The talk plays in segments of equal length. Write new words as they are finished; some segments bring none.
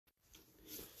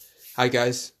Hi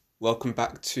guys, welcome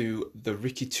back to the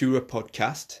Ricky Tura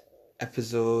podcast,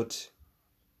 episode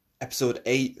episode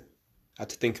 8. I had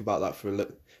to think about that for a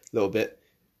little bit.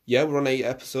 Yeah, we're on 8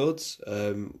 episodes.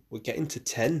 We're getting to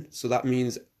 10, so that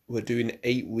means we're doing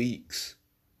 8 weeks.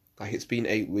 Like it's been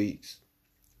 8 weeks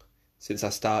since I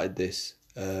started this.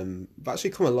 I've actually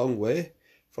come a long way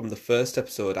from the first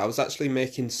episode. I was actually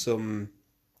making some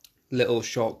little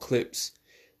short clips,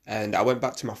 and I went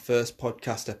back to my first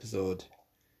podcast episode.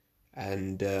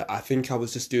 And I think I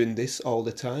was just doing this all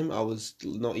the time. I was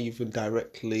not even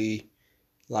directly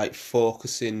like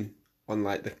focusing on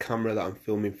like the camera that I'm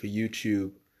filming for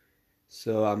YouTube.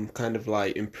 So I'm kind of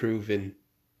like improving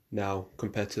now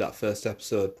compared to that first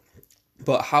episode.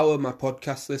 But how are my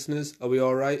podcast listeners? Are we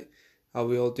all right? How are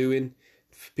we all doing?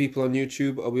 For people on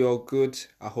YouTube, are we all good?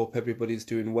 I hope everybody's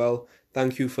doing well.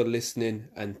 Thank you for listening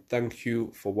and thank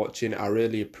you for watching. I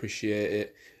really appreciate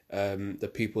it. The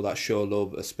people that show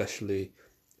love especially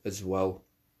as well.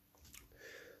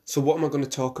 So what am I going to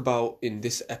talk about in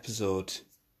this episode?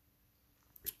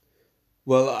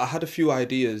 Well, I had a few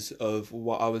ideas of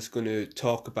what I was going to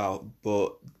talk about,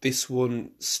 but this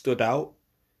one stood out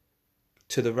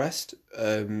to the rest.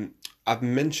 I've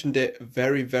mentioned it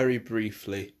very, very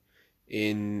briefly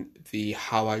in the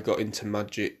How I Got Into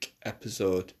Magic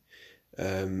episode.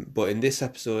 But in this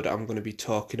episode, I'm going to be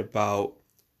talking about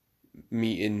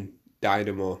meeting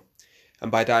Dynamo.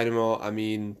 And by Dynamo, I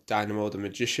mean Dynamo the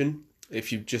Magician.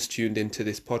 If you've just tuned into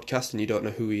this podcast and you don't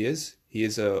know who he is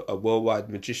a worldwide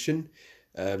magician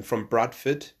from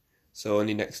Bradford, so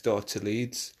only next door to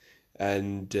Leeds.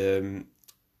 And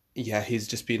he's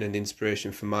just been an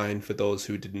inspiration for mine, for those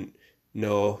who didn't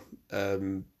know.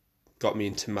 Got me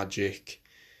into magic.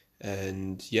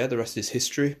 And yeah, the rest is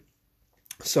history.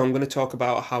 So I'm going to talk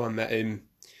about how I met him,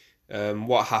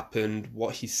 what happened,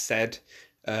 what he said.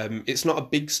 It's not a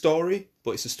big story,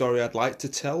 but it's a story I'd like to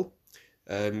tell,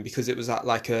 because it was at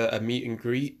like a meet and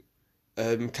greet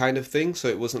kind of thing. So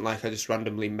it wasn't like I just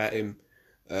randomly met him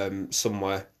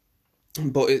somewhere.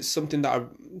 But it's something that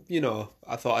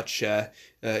I thought I'd share.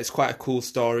 It's quite a cool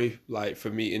story, like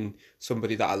for meeting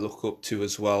somebody that I look up to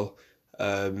as well.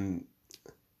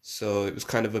 So it was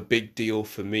kind of a big deal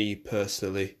for me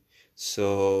personally.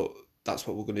 So that's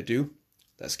what we're going to do.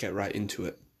 Let's get right into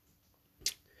it.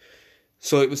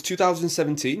 So it was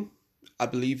 2017. I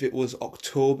believe it was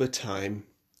October time.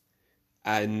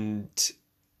 And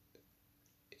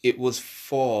it was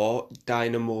for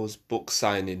Dynamo's book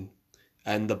signing.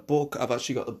 And the book, I've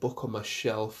actually got the book on my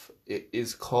shelf. It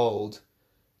is called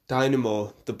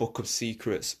Dynamo, the Book of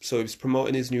Secrets. So he was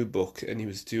promoting his new book and he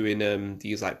was doing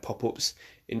these like pop-ups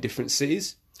in different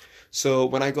cities. So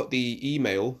when I got the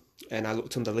email and I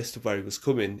looked on the list of where he was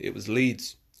coming, it was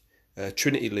Leeds,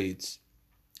 Trinity Leeds.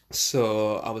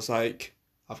 So I was like,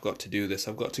 I've got to do this,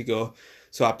 I've got to go.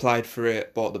 So I applied for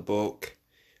it, bought the book,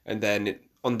 and then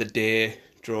on the day,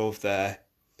 drove there.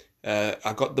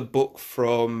 I got the book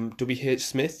from W.H.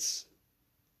 Smith's.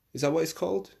 Is that what it's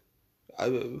called?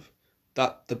 The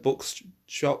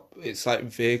bookshop. It's like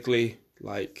vaguely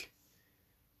like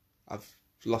I've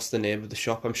lost the name of the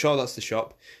shop. I'm sure that's the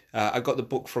shop. I got the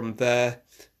book from there.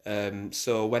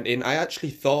 So went in. I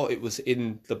actually thought it was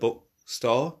in the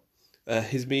bookstore,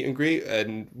 his meet and greet.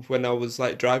 And when I was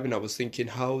like driving, I was thinking,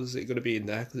 how is it going to be in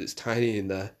there? Because it's tiny in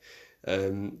there.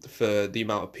 For the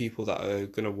amount of people that are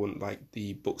going to want like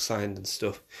the book signed and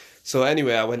stuff. So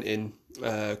anyway, I went in,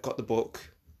 got the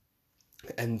book,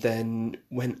 and then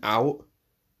went out.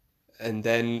 And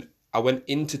then I went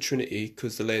into Trinity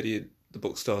because the lady at the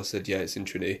bookstore said, yeah, it's in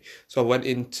Trinity. So I went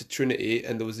into Trinity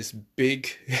and there was this big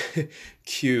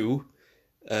queue.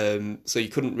 So you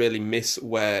couldn't really miss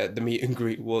where the meet and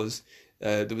greet was.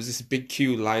 There was this big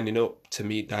queue lining up to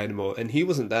meet Dynamo, and he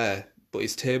wasn't there, but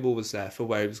his table was there for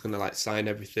where he was going to like sign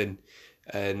everything.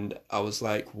 And I was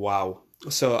like, wow.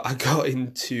 So I got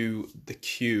into the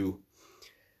queue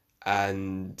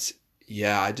and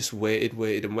yeah, I just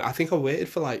waited. And I think I waited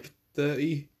for like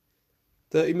 30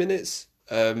 minutes.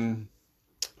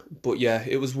 But yeah,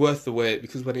 it was worth the wait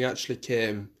because when he actually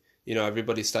came,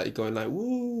 everybody started going like,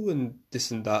 woo, and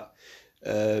this and that.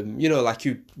 Like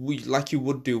you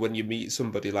would do when you meet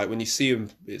somebody. Like when you see him,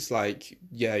 it's like,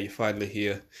 yeah, you're finally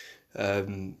here.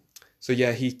 So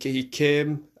yeah, he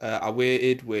came. I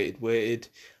waited,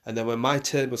 and then when my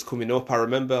turn was coming up, I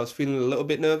remember I was feeling a little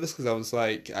bit nervous because I was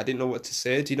like, I didn't know what to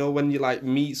say. Do you know when you like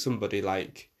meet somebody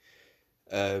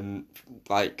um,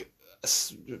 like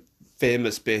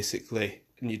famous basically,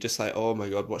 and you're just like, oh my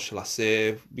god, what shall I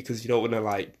say? Because you don't want to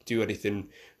like do anything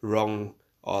wrong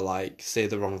or like say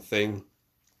the wrong thing.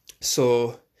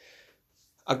 So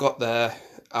I got there,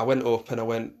 I went up and I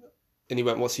went, and he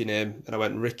went, "What's your name?" And I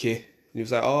went, "Ricky." And he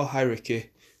was like, "Oh, hi,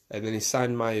 Ricky." And then he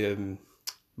signed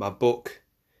my book,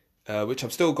 which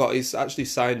I've still got. He's actually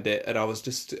signed it, and I was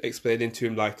just explaining to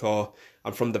him like, "Oh,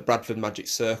 I'm from the Bradford Magic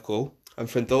Circle." And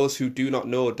for those who do not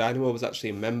know, Dynamo was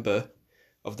actually a member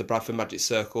of the Bradford Magic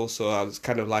Circle, so I was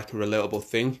kind of like a relatable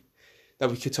thing that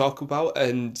we could talk about.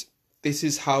 And this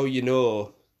is how you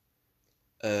know,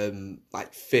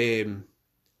 like fame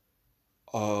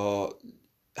or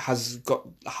hasn't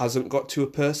got to a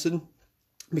person,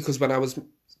 because when I was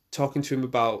talking to him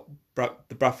about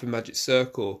the Bradford Magic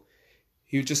Circle,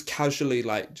 he would just casually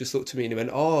like just looked at me and he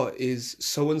went, "Oh, is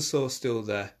so and so still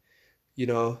there?" You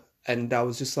know, and I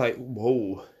was just like,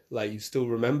 "Whoa, like you still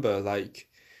remember, like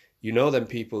you know them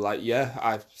people, like yeah,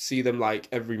 I see them like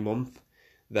every month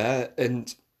there."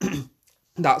 And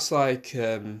that's like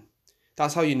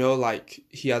that's how you know like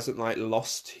he hasn't like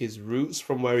lost his roots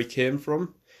from where he came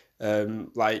from.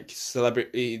 Like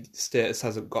celebrity status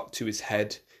hasn't got to his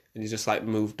head and he's just like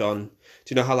moved on. Do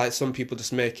you know how like some people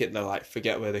just make it, they like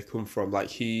forget where they come from? Like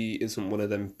he isn't one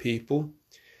of them people.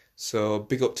 So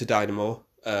big up to Dynamo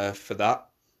for that.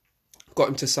 Got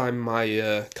him to sign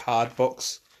my card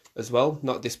box as well.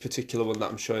 Not this particular one that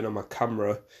I'm showing on my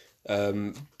camera,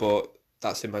 but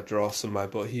that's in my drawer somewhere.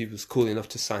 But he was cool enough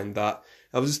to sign that.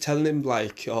 I was just telling him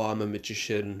like, "Oh, I'm a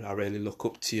magician. I really look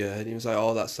up to you," and he was like,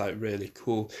 "Oh, that's like really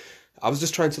cool." I was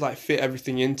just trying to like fit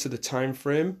everything into the time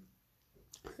frame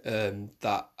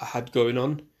that I had going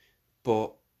on,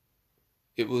 but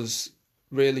it was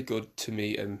really good to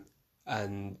meet him.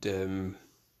 And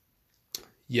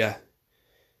yeah,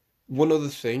 one other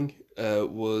thing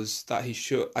was that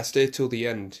I stayed till the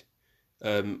end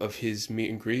of his meet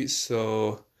and greet.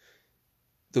 So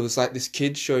there was like this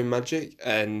kid showing magic,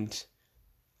 and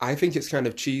I think it's kind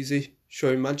of cheesy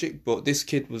showing magic, but this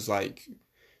kid was like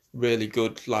really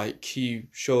good. Like he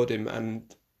showed him,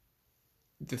 and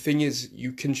the thing is,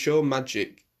 you can show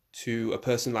magic to a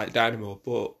person like Dynamo,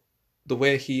 but the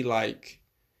way he like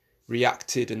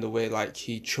reacted and the way like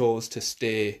he chose to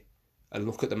stay and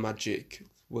look at the magic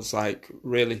was like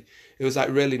really, it was like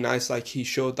really nice. Like he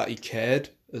showed that he cared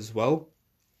as well.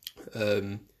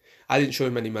 um I didn't show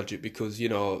him any magic because you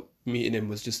know meeting him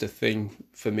was just a thing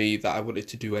for me that I wanted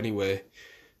to do anyway.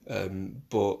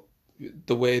 But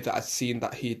the way that I'd seen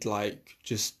that he'd like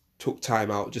just took time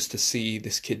out just to see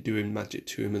this kid doing magic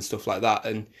to him and stuff like that,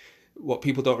 and what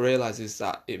people don't realize is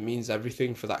that it means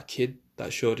everything for that kid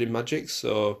that showed him magic.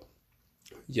 So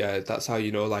yeah, that's how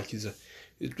you know like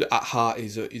at heart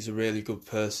he's a really good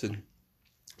person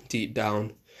deep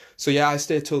down. So yeah, I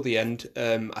stayed till the end.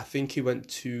 I think he went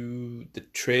to the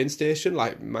train station.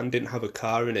 Like man didn't have a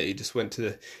car in it. He just went to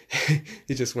the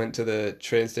he just went to the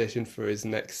train station for his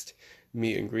next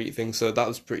meet and greet thing. So that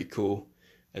was pretty cool.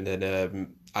 And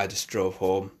then I just drove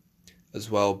home as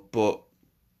well. But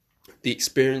the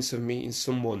experience of meeting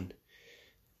someone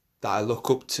that I look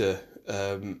up to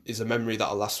is a memory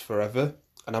that'll last forever.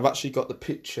 And I've actually got the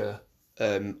picture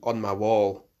on my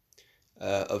wall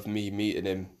of me meeting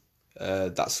him.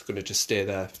 That's going to just stay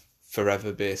there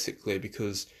forever, basically,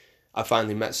 because I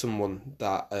finally met someone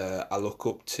that I look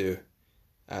up to,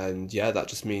 and yeah, that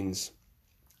just means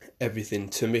everything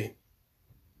to me.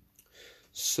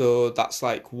 So that's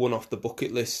like one off the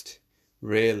bucket list,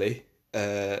 really,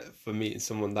 for meeting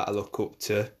someone that I look up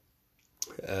to.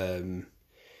 Um,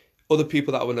 Other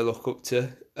people that I want to look up to,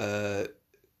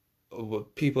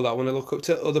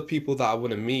 other people that I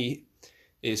want to meet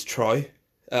is Troy.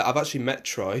 I've actually met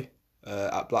Troy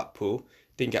at Blackpool.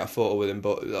 Didn't get a photo with him,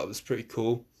 but that was pretty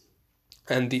cool.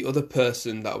 And the other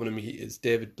person that I want to meet is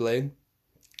David Blaine.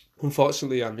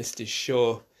 Unfortunately, I missed his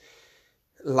show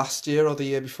last year or the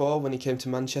year before when he came to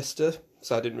Manchester,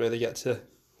 so I didn't really get to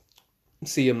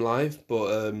see him live.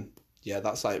 But yeah,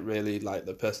 that's like really like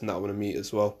the person that I want to meet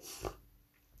as well.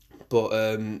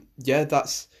 But yeah,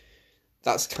 that's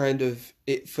kind of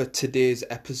it for today's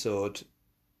episode.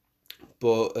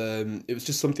 But it was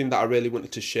just something that I really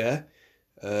wanted to share.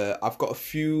 I've got a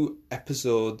few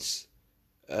episodes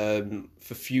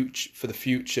for the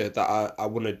future that I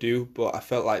want to do, but I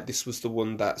felt like this was the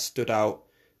one that stood out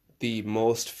the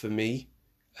most for me.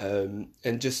 And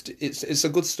just it's a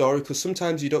good story because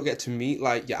sometimes you don't get to meet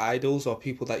like your idols or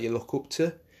people that you look up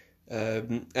to.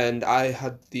 And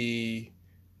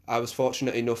I was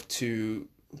fortunate enough to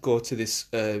go to this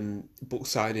book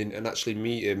signing and actually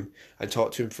meet him and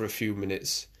talk to him for a few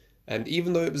minutes. And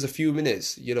even though it was a few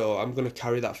minutes, you know, I'm going to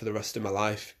carry that for the rest of my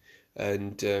life.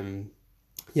 And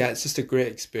yeah, it's just a great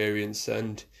experience.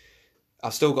 And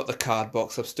I've still got the card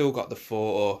box, I've still got the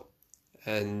photo.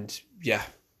 And yeah,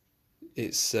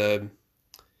 it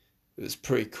was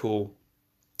pretty cool.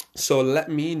 So let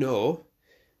me know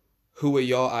who are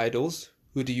your idols?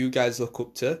 Who do you guys look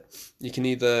up to? You can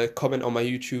either comment on my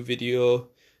YouTube video,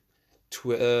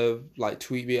 Twitter, like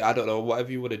tweet me, I don't know,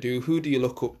 whatever you want to do. Who do you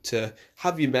look up to?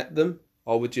 Have you met them,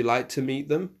 or would you like to meet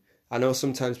them? I know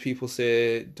sometimes people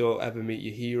say don't ever meet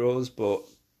your heroes, but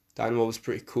Dynamo was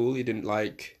pretty cool. He didn't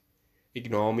like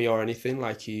ignore me or anything.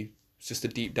 Like, he was just a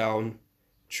deep down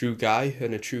true guy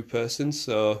and a true person,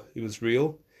 so he was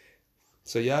real.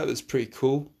 So yeah, it was pretty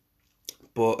cool.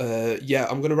 But yeah,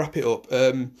 I'm gonna wrap it up.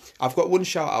 I've got one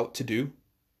shout out to do,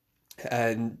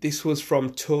 and this was from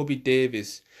Toby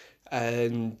Davis.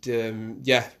 And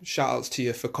yeah, shout outs to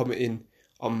you for commenting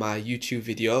on my YouTube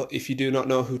video. If you do not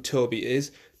know who Toby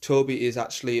is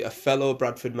actually a fellow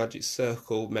Bradford Magic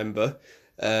Circle member,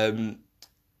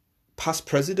 past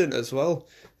president as well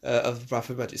of the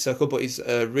Bradford Magic Circle, but he's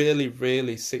a really,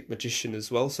 really sick magician as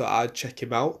well, so I'd check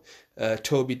him out.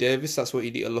 Toby Davis, that's what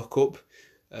you need to look up.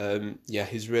 Yeah,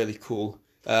 he's really cool.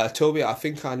 Toby, I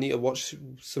think I need to watch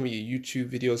some of your YouTube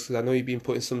videos, because I know you've been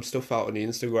putting some stuff out on the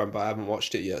Instagram, but I haven't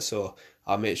watched it yet, so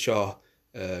I'll make sure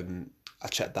I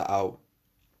check that out.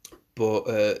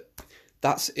 But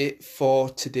that's it for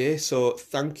today. So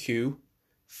thank you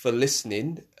for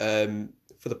listening.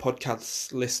 For the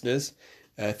podcast listeners,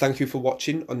 thank you for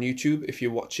watching on YouTube, if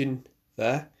you're watching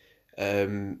there.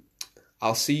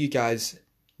 I'll see you guys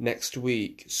next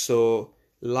week. So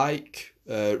rate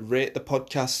the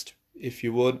podcast if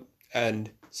you would,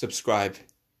 and subscribe.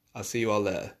 I'll see you all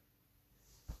later.